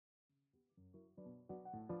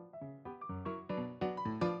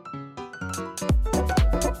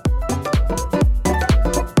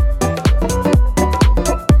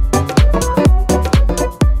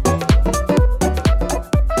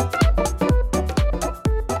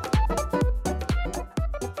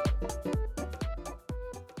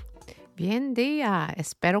Bien día.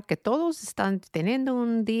 Espero que todos están teniendo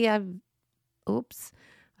un día. Oops.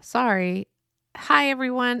 Sorry. Hi,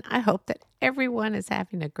 everyone. I hope that everyone is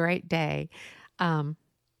having a great day.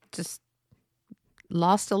 Just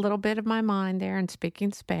lost a little bit of my mind there in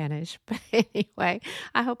speaking Spanish. But anyway,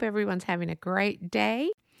 I hope everyone's having a great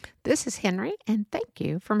day. This is Henry, and thank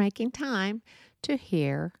you for making time to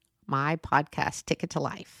hear my podcast, Ticket to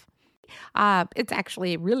Life. It's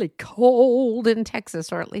actually really cold in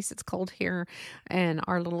Texas, or at least it's cold here in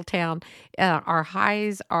our little town. Our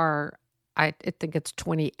highs are, I think it's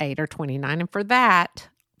 28 or 29. And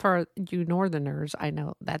for you northerners, I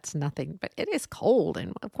know that's nothing, but it is cold.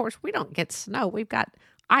 And of course, we don't get snow. We've got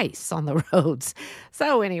ice on the roads.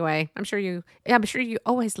 So anyway, I'm sure you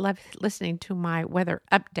always love listening to my weather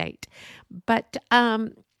update. But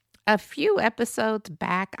a few episodes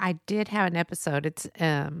back, I did have an episode. It's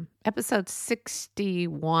episode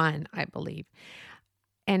 61, I believe.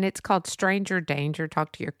 And it's called Stranger Danger,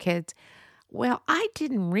 Talk to Your Kids. Well, I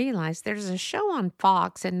didn't realize there's a show on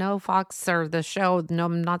Fox, and no, Fox or the show, no,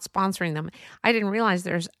 I'm not sponsoring them. I didn't realize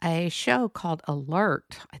there's a show called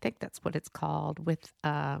Alert. I think that's what it's called with,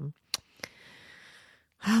 oh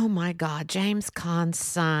my God, James Caan's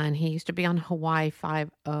son. He used to be on Hawaii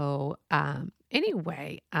Five-0.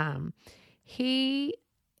 Anyway, he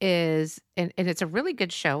is, and it's a really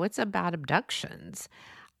good show. It's about abductions.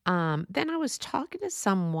 Then I was talking to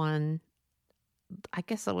someone, I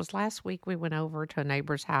guess it was last week, we went over to a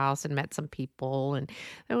neighbor's house and met some people. And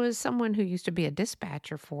there was someone who used to be a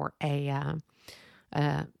dispatcher for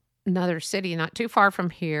another city not too far from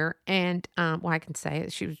here. And, well, I can say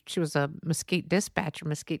it. She was a Mesquite dispatcher,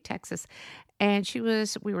 Mesquite, Texas. And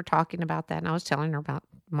we were talking about that, and I was telling her about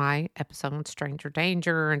my episode on Stranger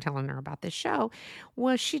Danger and telling her about this show.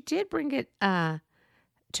 Well, she did bring it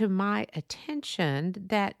to my attention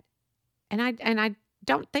that, and I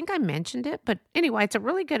don't think I mentioned it, but anyway, it's a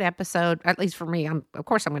really good episode, at least for me. Of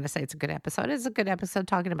course, I'm going to say it's a good episode. It's a good episode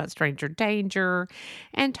talking about stranger danger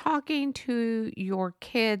and talking to your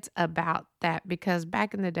kids about that, because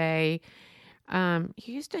back in the day, you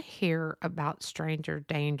used to hear about stranger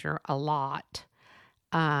danger a lot.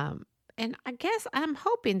 And I guess I'm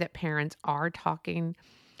hoping that parents are talking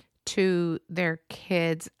to their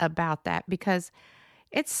kids about that, because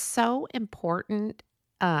it's so important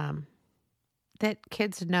that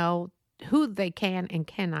kids know who they can and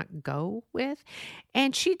cannot go with.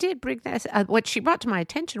 And she did bring that. What she brought to my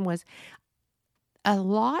attention was a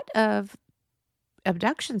lot of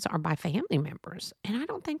abductions are by family members. And I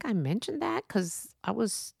don't think I mentioned that because I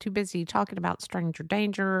was too busy talking about stranger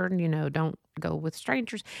danger and, don't go with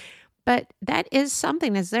strangers. But that is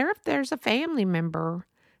something. If there's a family member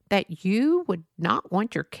that you would not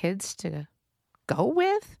want your kids to go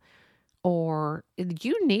with, or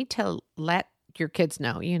you need to let your kids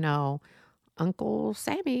know, Uncle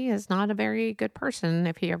Sammy is not a very good person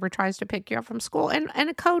if he ever tries to pick you up from school. And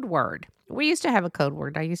a code word. We used to have a code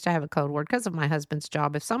word. I used to have a code word because of my husband's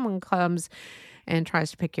job. If someone comes and tries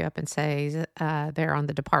to pick you up and says they're on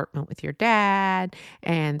the department with your dad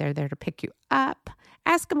and they're there to pick you up,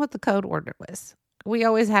 ask them what the code word was. We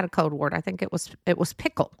always had a code word. I think it was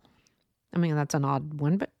pickle. I mean, that's an odd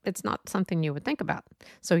one, but it's not something you would think about.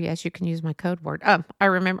 So yes, you can use my code word. I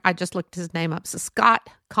remember I just looked his name up. So Scott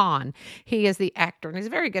Caan. He is the actor, and he's a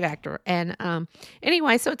very good actor. And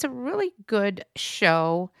anyway, so it's a really good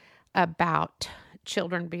show about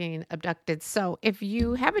children being abducted. So if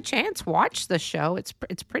you have a chance, watch the show. It's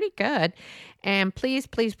pretty good. And please,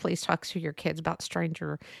 please, please talk to your kids about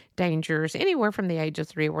stranger dangers, anywhere from the age of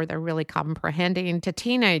 3 where they're really comprehending to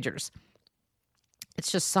teenagers. It's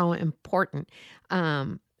just so important.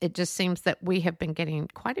 It just seems that we have been getting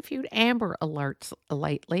quite a few Amber Alerts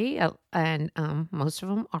lately, and most of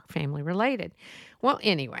them are family related. Well,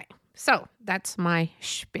 anyway, so that's my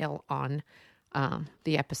spiel on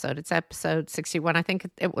the episode. It's episode 61. I think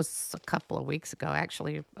it was a couple of weeks ago,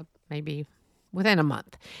 actually, maybe within a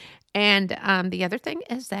month. And the other thing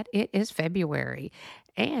is that it is February.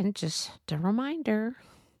 And just a reminder,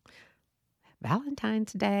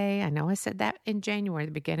 Valentine's Day. I know I said that in January,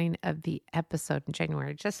 the beginning of the episode in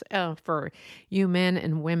January, just for you men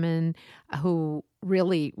and women who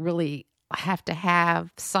really, really have to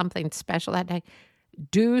have something special that day.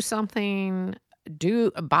 Do something,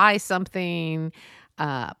 buy something,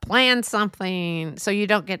 plan something so you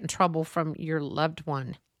don't get in trouble from your loved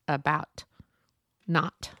one about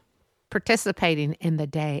not participating in the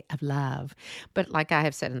day of love. But like I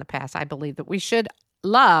have said in the past, I believe that we should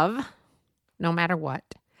love no matter what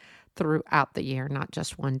throughout the year, not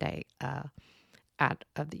just one day out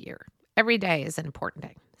of the year. Every day is an important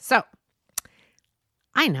day. So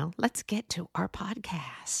I know, let's get to our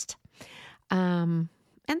podcast. And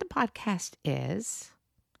the podcast is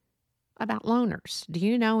about loners. Do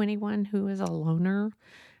you know anyone who is a loner?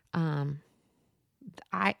 I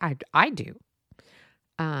do.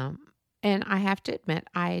 And I have to admit,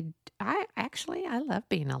 I love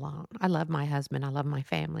being alone. I love my husband. I love my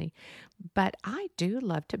family, but I do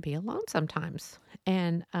love to be alone sometimes.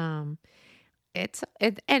 And and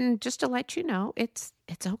just to let you know, it's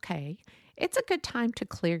okay. It's a good time to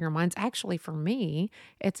clear your minds. Actually, for me,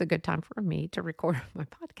 it's a good time for me to record my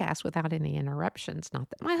podcast without any interruptions. Not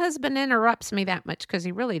that my husband interrupts me that much, because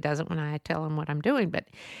he really doesn't when I tell him what I'm doing, but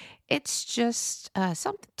it's just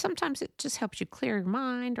sometimes it just helps you clear your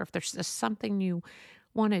mind, or if there's just something you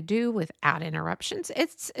want to do without interruptions,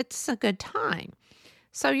 it's a good time.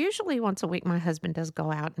 So usually once a week, my husband does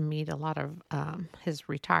go out and meet a lot of his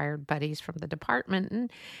retired buddies from the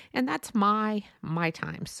department, and that's my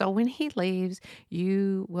time. So when he leaves,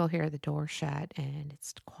 you will hear the door shut, and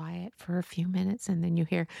it's quiet for a few minutes, and then you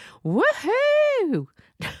hear, woohoo!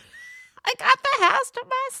 I got the house to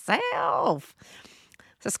myself.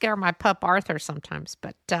 To scare my pup Arthur sometimes,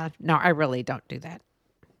 but no, I really don't do that.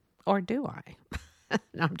 Or do I?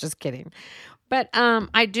 No, I'm just kidding. But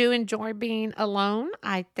I do enjoy being alone.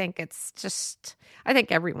 I think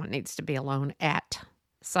everyone needs to be alone at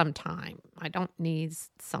some time. I don't need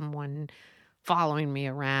someone following me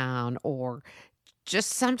around, or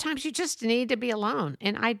just sometimes you just need to be alone.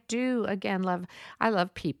 And I do, again, I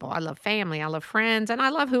love people. I love family. I love friends. And I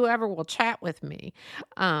love whoever will chat with me.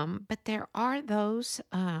 But there are those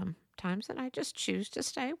times that I just choose to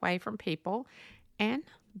stay away from people and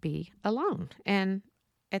be alone. And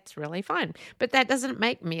it's really fun. But that doesn't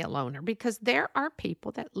make me a loner, because there are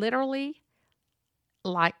people that literally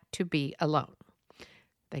like to be alone.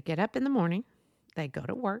 They get up in the morning, they go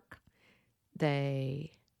to work,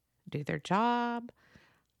 they do their job,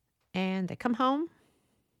 and they come home,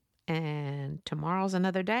 and tomorrow's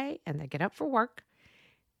another day, and they get up for work,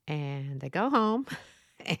 and they go home,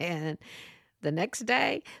 and the next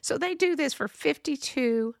day. So they do this for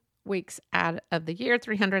 52 weeks out of the year,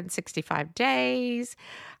 365 days,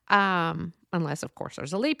 unless, of course,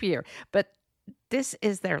 there's a leap year. But this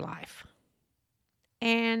is their life,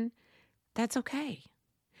 and that's okay.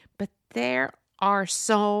 But there are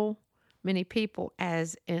so many people,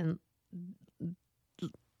 as in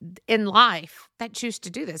life, that choose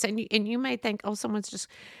to do this. And you may think, oh, someone's just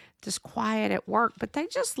quiet at work, but they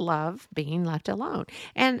just love being left alone.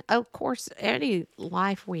 And of course, any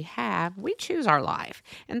life we have, we choose our life,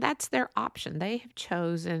 and that's their option. They have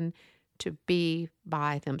chosen to be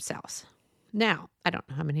by themselves. Now, I don't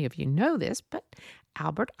know how many of you know this, but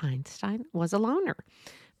Albert Einstein was a loner.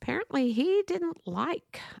 Apparently, he didn't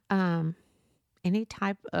like any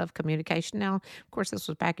type of communication. Now, of course, this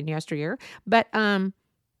was back in yesteryear, but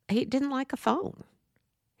he didn't like a phone.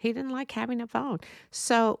 He didn't like having a phone.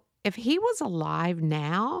 So if he was alive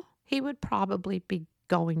now, he would probably be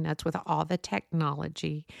going nuts with all the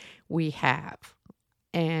technology we have.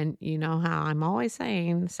 And you know how I'm always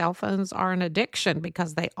saying cell phones are an addiction,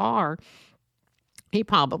 because they are. He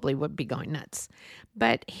probably would be going nuts.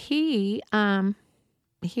 But he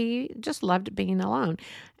just loved being alone.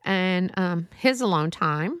 And his alone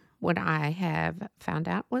time, what I have found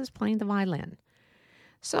out, was playing the violin.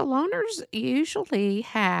 So loners usually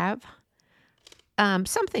have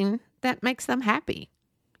something that makes them happy.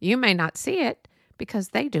 You may not see it, because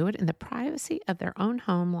they do it in the privacy of their own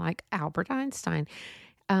home, like Albert Einstein.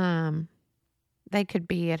 They could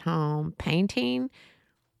be at home painting,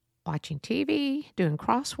 watching TV, doing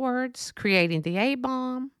crosswords, creating the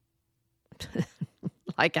A-bomb,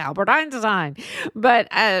 like Albert Einstein. But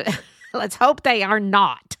let's hope they are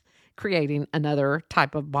not creating another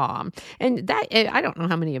type of bomb. And that, I don't know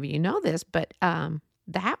how many of you know this, but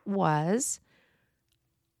that was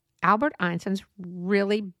Albert Einstein's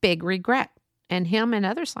really big regret, and him and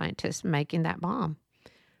other scientists making that bomb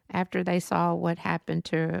after they saw what happened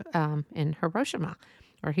to in Hiroshima.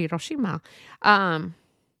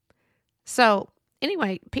 So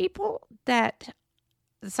anyway, people that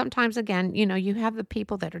sometimes, again, you have the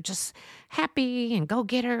people that are just happy and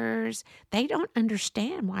go-getters. They don't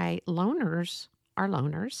understand why loners are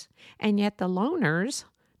loners, and yet the loners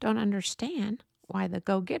don't understand why the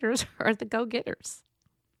go-getters are the go-getters.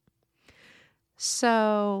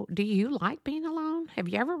 So do you like being alone? Have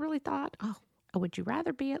you ever really thought, oh, would you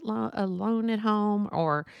rather be alone at home,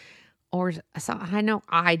 or Or so I know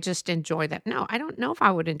I just enjoy that. No, I don't know if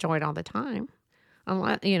I would enjoy it all the time.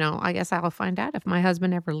 Unless, I guess I'll find out if my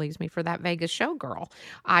husband ever leaves me for that Vegas showgirl.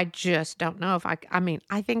 I just don't know if I mean,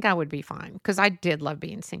 I think I would be fine because I did love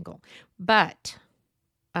being single. But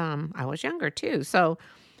I was younger too. So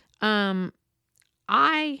um,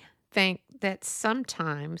 I think that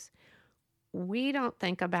sometimes we don't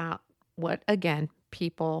think about what, again,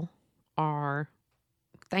 people are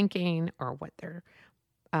thinking or what their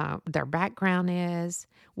background is,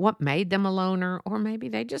 what made them a loner, or maybe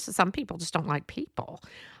some people just don't like people.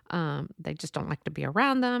 They just don't like to be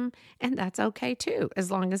around them, and that's okay too, as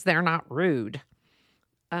long as they're not rude.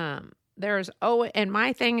 And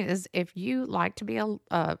my thing is, if you like to be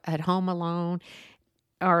at home alone,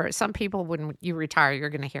 or some people, when you retire, you're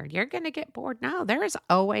going to hear, you're going to get bored. No, there is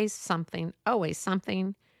always something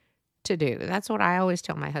to do. That's what I always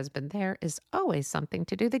tell my husband. There is always something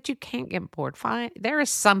to do that you can't get bored. Fine. There is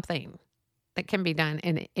something that can be done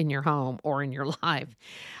in your home or in your life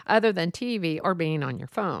other than TV or being on your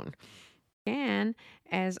phone. And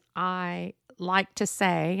as I like to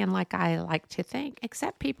say, and like I like to think,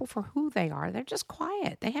 accept people for who they are. They're just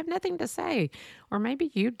quiet. They have nothing to say. Or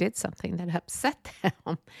maybe you did something that upset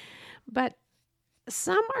them. But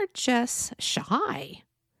some are just shy,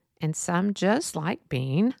 and some just like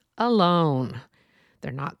being alone.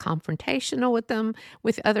 They're not confrontational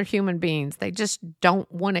with other human beings. They just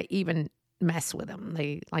don't want to even mess with them.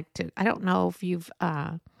 They like to, I don't know if you've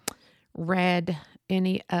read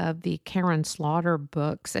any of the Karen Slaughter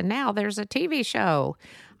books, and now there's a TV show.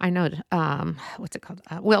 I know, what's it called?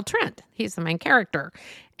 Will Trent. He's the main character,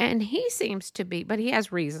 and he seems to be, but he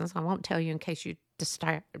has reasons. I won't tell you in case you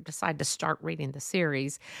decide to start reading the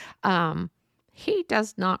series. He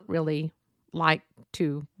does not really like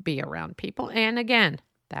to be around people. And again,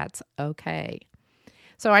 that's okay.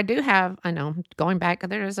 So I know, going back,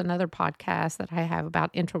 there is another podcast that I have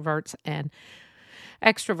about introverts and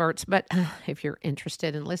extroverts. But if you're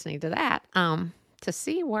interested in listening to that, to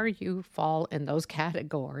see where you fall in those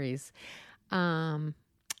categories.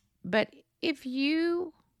 But if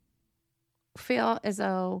you feel as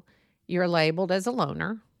though you're labeled as a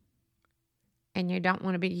loner and you don't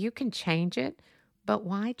want to be, you can change it. But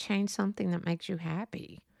why change something that makes you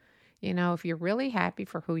happy? If you're really happy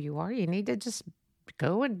for who you are, you need to just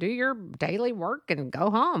go and do your daily work and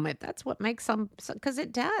go home. If that's what makes because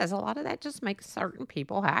it does. A lot of that just makes certain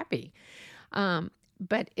people happy.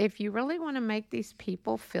 But if you really want to make these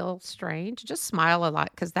people feel strange, just smile a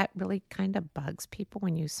lot, because that really kind of bugs people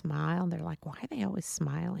when you smile. They're like, why are they always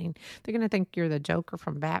smiling? They're going to think you're the Joker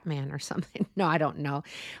from Batman or something. No, I don't know.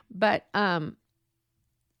 But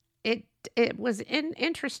it was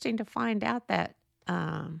interesting to find out that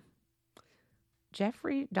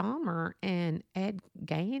Jeffrey Dahmer and Ed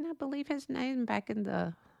Gein, I believe his name, back in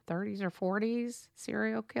the 30s or 40s,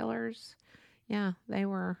 serial killers. Yeah, they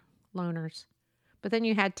were loners. But then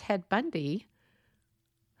you had Ted Bundy,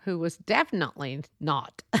 who was definitely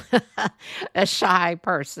not a shy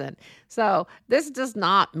person. So this does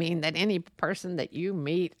not mean that any person that you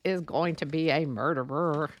meet is going to be a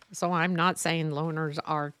murderer. So I'm not saying loners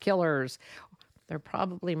are killers. They're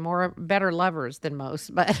probably better lovers than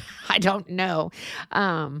most, but I don't know.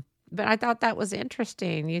 But I thought that was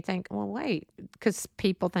interesting. You think, well, wait, because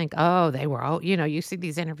people think, oh, they were, you see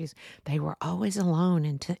these interviews, they were always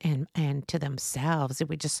alone and to themselves.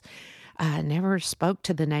 We just never spoke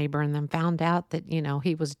to the neighbor, and then found out that,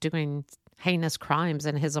 he was doing heinous crimes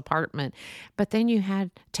in his apartment. But then you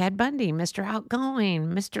had Ted Bundy, Mr. Outgoing,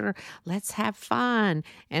 Mr. Let's have fun.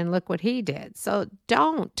 And look what he did. So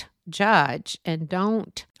don't judge and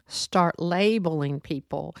don't start labeling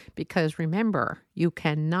people, because remember, you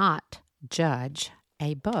cannot judge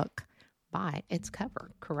a book by its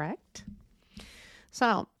cover, correct?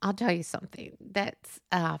 So I'll tell you something that's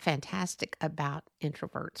fantastic about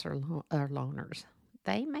introverts or loners.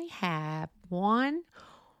 They may have one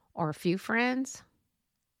or a few friends,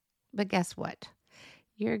 but guess what?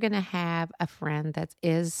 You're going to have a friend that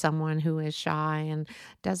is someone who is shy and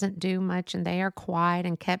doesn't do much, and they are quiet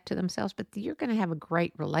and kept to themselves, but you're going to have a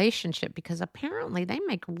great relationship because apparently they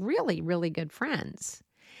make really, really good friends,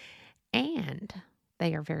 and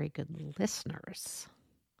they are very good listeners.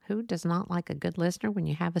 Who does not like a good listener when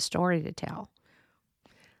you have a story to tell?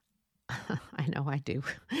 I know I do.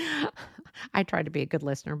 I try to be a good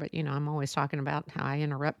listener, but I'm always talking about how I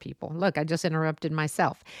interrupt people. Look, I just interrupted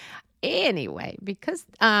myself. Anyway, because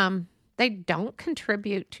they don't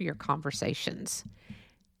contribute to your conversations,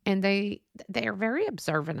 and they are very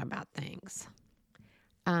observant about things.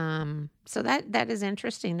 So that is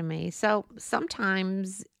interesting to me. So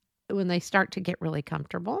sometimes when they start to get really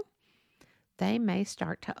comfortable, they may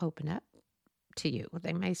start to open up to you.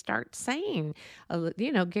 They may start saying,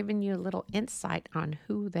 giving you a little insight on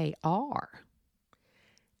who they are.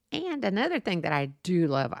 And another thing that I do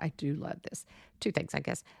love this. Two things, I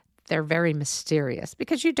guess. They're very mysterious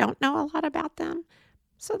because you don't know a lot about them.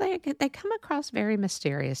 So they come across very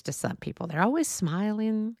mysterious to some people. They're always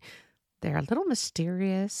smiling. They're a little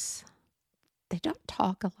mysterious. They don't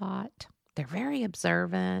talk a lot. They're very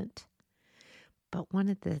observant. But one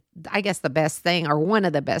of the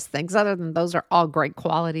best things, other than those are all great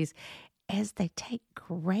qualities, is they take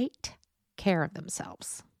great care of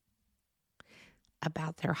themselves,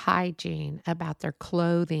 about their hygiene, about their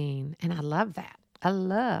clothing. And I love that.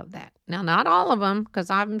 Now, not all of them, because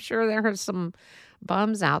I'm sure there are some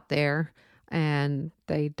bums out there and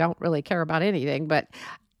they don't really care about anything. But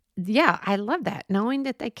yeah, I love that. Knowing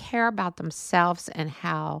that they care about themselves and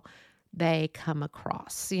how they come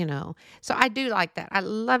across, So I do like that. I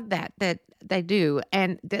love that they do.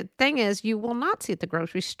 And the thing is, you will not see at the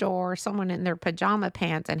grocery store someone in their pajama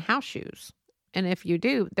pants and house shoes. And if you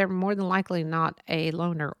do, they're more than likely not a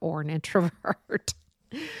loner or an introvert.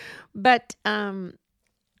 But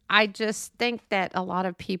I just think that a lot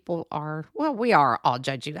of people are, we are all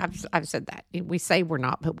judging. I've said that. We say we're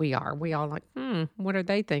not, but we are. We all like, what are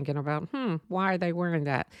they thinking about? Why are they wearing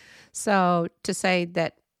that? So to say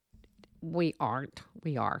that we aren't,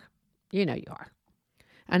 we are. You are.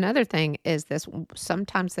 Another thing is this,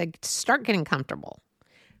 sometimes they start getting comfortable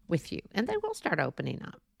with you and they will start opening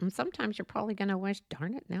up. And sometimes you're probably going to wish,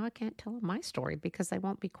 darn it, now I can't tell them my story because they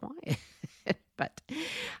won't be quiet. But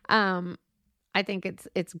I think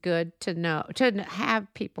it's good to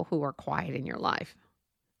have people who are quiet in your life,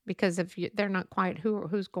 because if they're not quiet,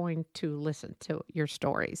 who's going to listen to your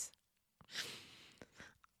stories?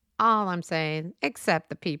 All I'm saying, accept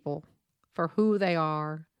the people for who they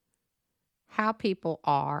are, how people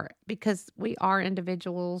are, because we are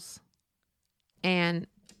individuals and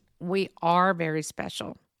we are very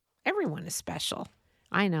special. Everyone is special.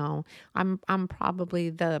 I know. I'm probably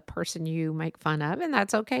the person you make fun of, and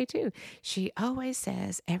that's okay too. She always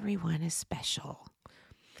says everyone is special.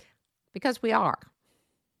 Because we are.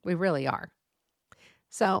 We really are.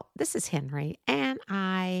 So this is Henry, and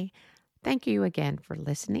I thank you again for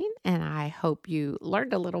listening, and I hope you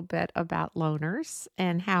learned a little bit about loners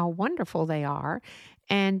and how wonderful they are.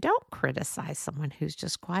 And don't criticize someone who's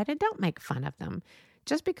just quiet, and don't make fun of them.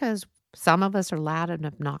 Just because some of us are loud and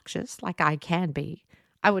obnoxious, like I can be,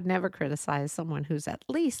 I would never criticize someone who's at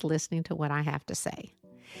least listening to what I have to say.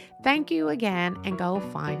 Thank you again, and go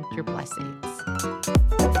find your blessings.